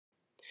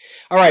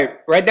Alright,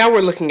 right now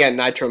we're looking at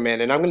Nitro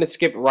Man, and I'm going to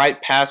skip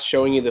right past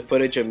showing you the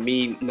footage of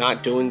me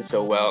not doing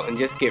so well and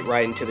just get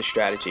right into the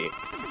strategy.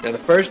 Now the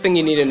first thing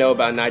you need to know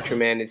about Nitro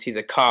Man is he's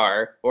a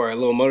car, or a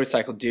little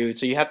motorcycle dude,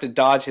 so you have to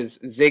dodge his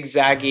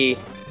zigzaggy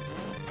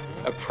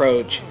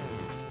approach.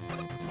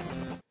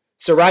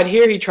 So right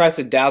here he tries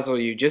to dazzle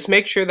you. Just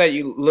make sure that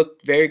you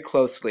look very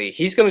closely.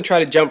 He's going to try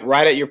to jump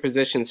right at your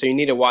position, so you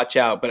need to watch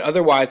out, but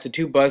otherwise the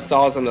two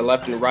buzzsaws on the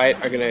left and right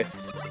are going to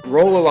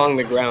roll along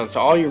the ground, so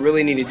all you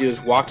really need to do is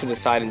walk to the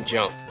side and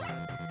jump.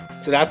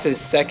 So that's his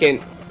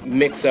second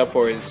mix-up,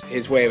 or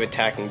his way of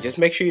attacking. Just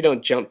make sure you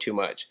don't jump too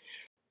much.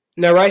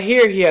 Now right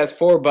here he has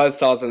 4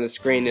 buzzsaws on the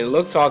screen, and it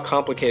looks all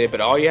complicated,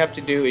 but all you have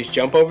to do is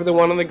jump over the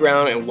one on the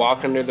ground and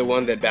walk under the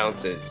one that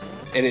bounces,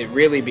 and it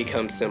really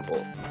becomes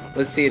simple.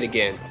 Let's see it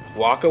again.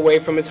 Walk away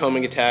from his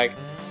homing attack,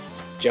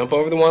 jump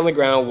over the one on the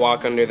ground,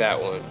 walk under that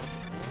one.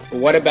 But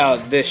what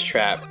about this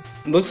trap?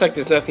 It looks like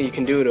there's nothing you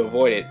can do to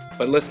avoid it,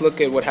 but let's look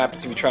at what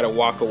happens if you try to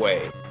walk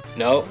away.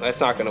 No, that's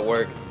not going to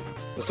work.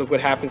 Let's look what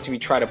happens if you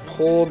try to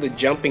pull the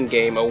jumping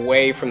game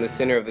away from the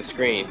center of the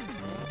screen.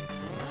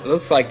 It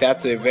looks like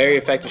that's a very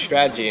effective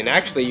strategy, and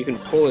actually you can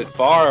pull it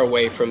far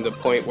away from the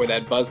point where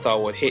that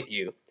buzzsaw would hit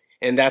you,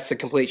 and that's the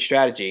complete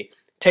strategy.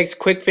 It takes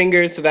quick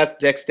fingers, so that's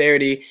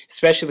dexterity,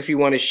 especially if you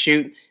want to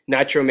shoot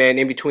Nitro Man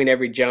in between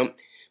every jump.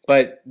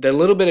 But the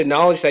little bit of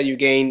knowledge that you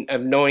gain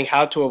of knowing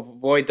how to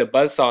avoid the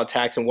buzzsaw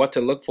attacks and what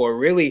to look for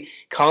really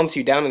calms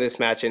you down in this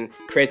match and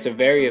creates a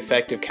very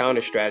effective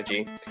counter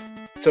strategy.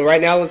 So right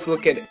now let's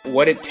look at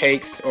what it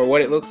takes, or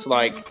what it looks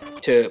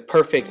like, to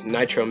perfect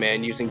Nitro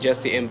Man using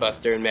just the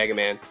M-Buster in Mega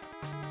Man.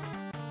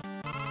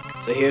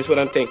 So here's what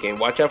I'm thinking.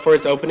 Watch out for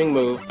his opening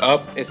move.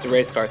 Up, it's the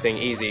race car thing,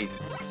 easy.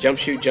 Jump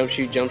shoot, jump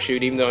shoot, jump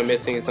shoot. Even though I'm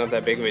missing, it's not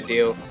that big of a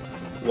deal.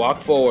 Walk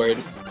forward,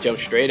 jump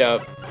straight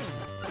up,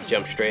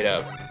 jump straight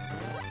up.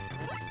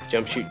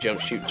 Jump shoot, jump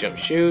shoot, jump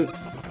shoot.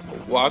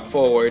 Walk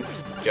forward,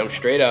 jump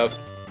straight up,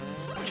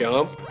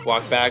 jump,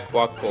 walk back,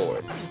 walk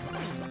forward.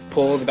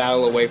 Pull the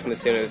battle away from the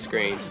center of the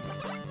screen.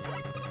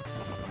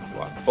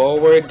 Walk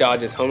forward,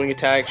 dodge his homing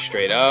attack,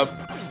 straight up,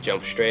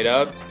 jump straight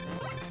up,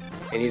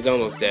 and he's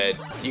almost dead.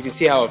 You can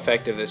see how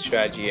effective this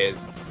strategy is.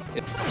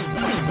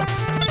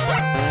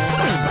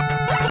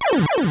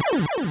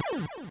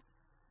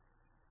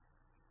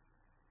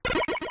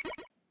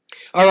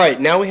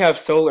 Alright, now we have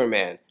Solar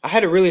Man. I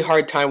had a really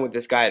hard time with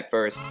this guy at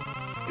first.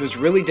 It was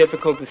really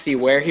difficult to see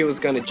where he was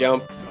going to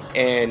jump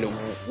and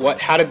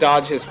how to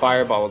dodge his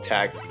fireball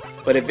attacks.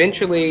 But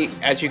eventually,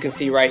 as you can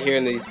see right here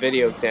in this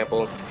video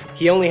example,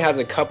 he only has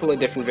a couple of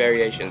different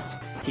variations.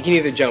 He can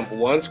either jump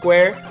 1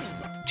 square,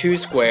 2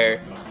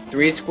 square,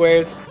 3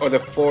 squares, or the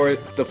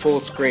full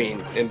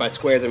screen. And by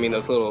squares I mean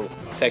those little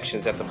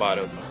sections at the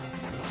bottom.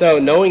 So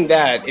knowing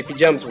that, if he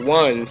jumps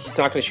 1, he's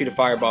not going to shoot a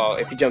fireball.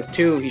 If he jumps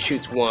 2, he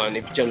shoots 1.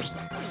 If he jumps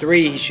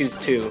 3, he shoots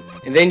 2.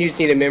 And then you just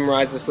need to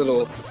memorize this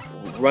little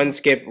run,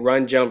 skip,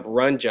 run,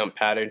 jump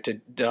pattern to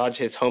dodge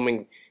his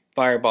homing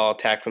fireball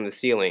attack from the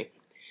ceiling.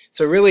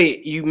 So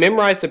really, you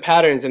memorize the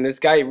patterns, and this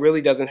guy really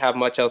doesn't have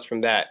much else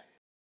from that.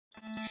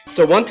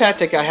 So one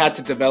tactic I had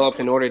to develop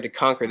in order to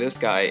conquer this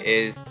guy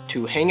is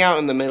to hang out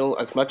in the middle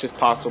as much as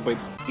possible,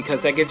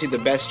 because that gives you the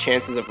best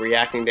chances of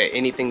reacting to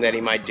anything that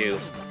he might do.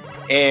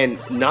 And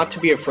not to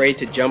be afraid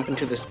to jump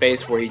into the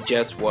space where he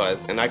just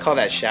was, and I call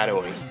that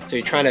shadowing. So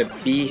you're trying to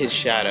be his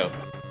shadow.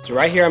 So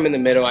right here I'm in the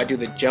middle, I do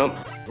the jump,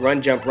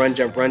 run, jump, run,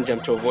 jump, run,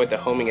 jump to avoid the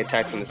homing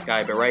attacks from the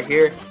sky. But right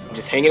here, I'm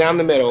just hanging out in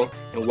the middle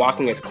and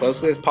walking as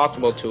closely as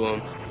possible to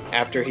him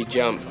after he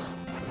jumps,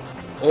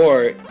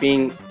 or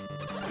being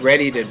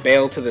ready to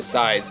bail to the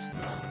sides.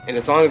 And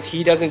as long as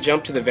he doesn't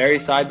jump to the very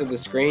sides of the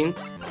screen,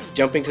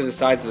 jumping to the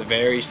sides is a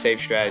very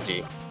safe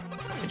strategy.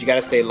 But you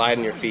gotta stay light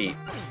on your feet.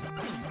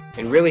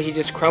 And really he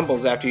just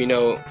crumbles after, you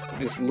know,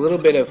 this little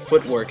bit of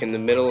footwork in the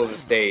middle of the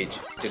stage.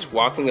 Just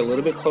walking a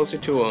little bit closer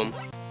to him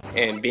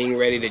and being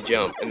ready to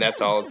jump, and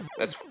that's all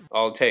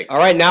it takes.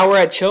 Alright, now we're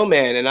at Chill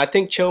Man, and I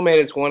think Chill Man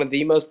is one of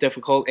the most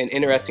difficult and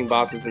interesting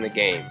bosses in the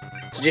game.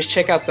 So just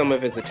check out some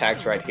of his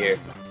attacks right here.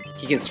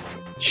 He can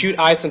shoot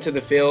ice onto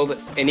the field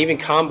and even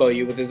combo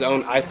you with his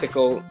own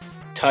icicle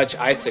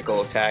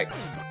attack.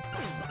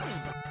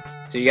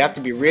 So you have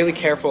to be really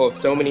careful of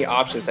so many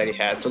options that he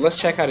has. So let's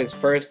check out his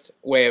first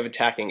way of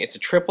attacking. It's a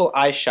triple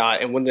ice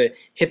shot, and when they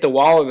hit the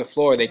wall or the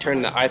floor, they turn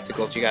into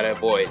icicles you gotta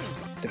avoid.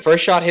 The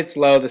first shot hits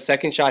low, the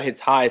second shot hits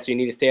high, so you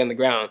need to stay on the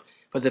ground.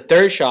 But the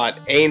third shot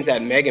aims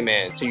at Mega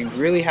Man, so you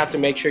really have to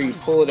make sure you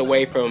pull it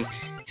away from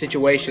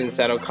situations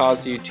that'll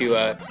cause you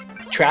to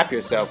trap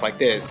yourself like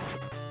this.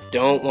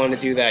 Don't want to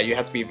do that. You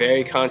have to be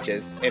very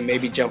conscious and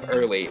maybe jump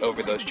early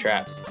over those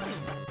traps.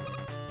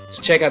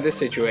 So check out this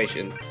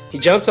situation. He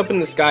jumps up in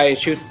the sky and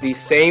shoots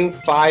these same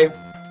 5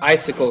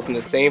 icicles in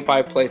the same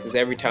 5 places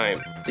every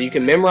time. So you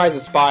can memorize a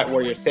spot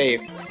where you're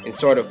safe and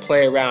sort of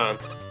play around.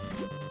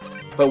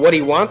 But what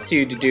he wants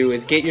you to do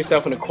is get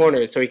yourself in a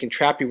corner so he can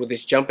trap you with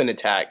this jump-in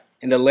attack.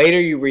 And the later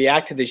you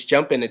react to this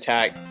jump-in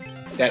attack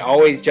that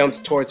always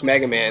jumps towards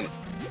Mega Man,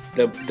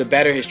 the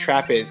better his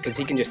trap is, because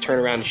he can just turn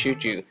around and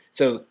shoot you.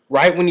 So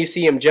right when you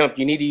see him jump,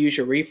 you need to use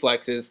your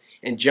reflexes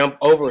and jump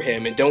over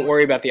him, and don't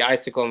worry about the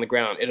icicle on the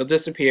ground. It'll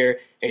disappear,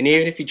 and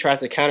even if he tries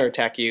to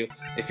counterattack you,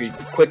 if you're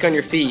quick on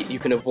your feet, you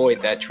can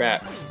avoid that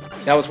trap.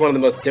 That was one of the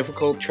most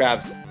difficult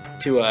traps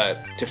to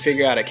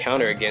figure out a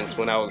counter against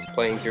when I was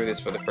playing through this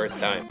for the first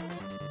time.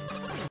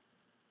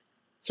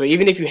 So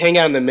even if you hang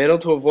out in the middle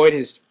to avoid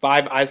his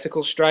 5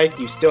 icicle strike,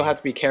 you still have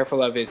to be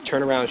careful of his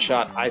turnaround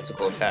shot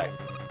icicle attack.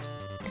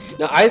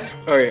 Now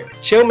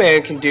Chill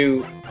Man can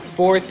do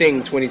 4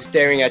 things when he's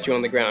staring at you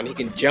on the ground. He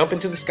can jump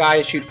into the sky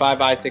and shoot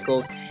 5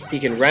 icicles, he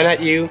can run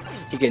at you,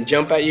 he can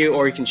jump at you,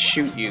 or he can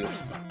shoot you.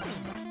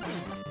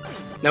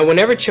 Now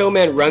whenever Chill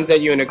Man runs at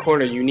you in a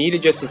corner, you need to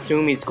just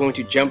assume he's going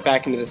to jump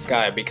back into the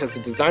sky, because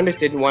the designers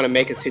didn't want to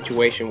make a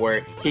situation where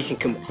he can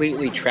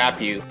completely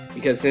trap you,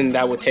 because then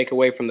that would take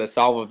away from the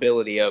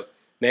solvability of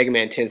Mega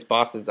Man 10's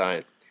boss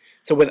design.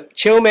 So with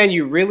Chill Man,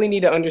 you really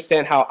need to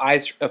understand how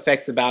ice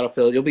affects the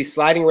battlefield. You'll be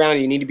sliding around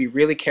and you need to be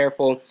really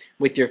careful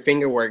with your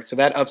finger work, so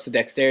that ups the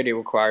dexterity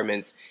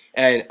requirements.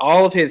 And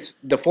all of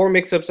the 4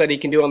 mix-ups that he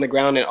can do on the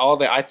ground and all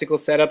the icicle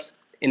setups,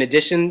 in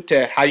addition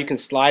to how you can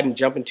slide and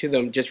jump into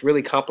them, just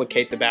really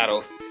complicate the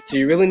battle. So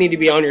you really need to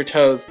be on your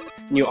toes,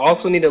 and you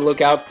also need to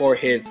look out for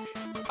his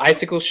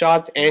icicle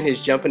shots and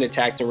his jumping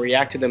attacks and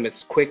react to them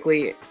as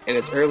quickly and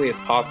as early as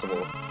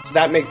possible. So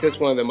that makes this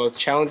one of the most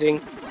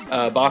challenging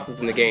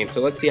bosses in the game.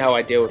 So let's see how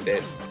I deal with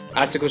it.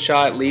 Icicle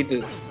shot, lead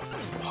the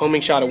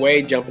homing shot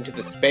away, jump into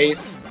the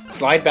space,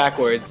 slide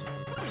backwards,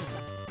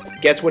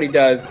 guess what he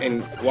does,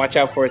 and watch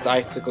out for his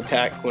icicle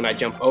attack when I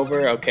jump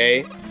over.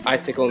 Okay,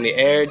 icicle in the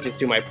air, just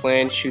do my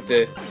plan, shoot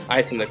the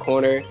ice in the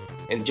corner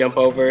and jump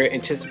over,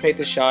 anticipate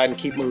the shot and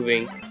keep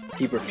moving.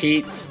 He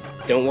repeats,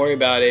 don't worry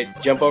about it,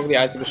 jump over the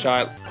icicle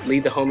shot,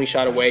 lead the homing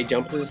shot away,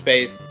 jump into the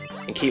space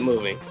and keep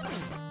moving.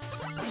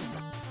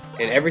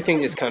 And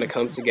everything just kind of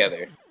comes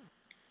together.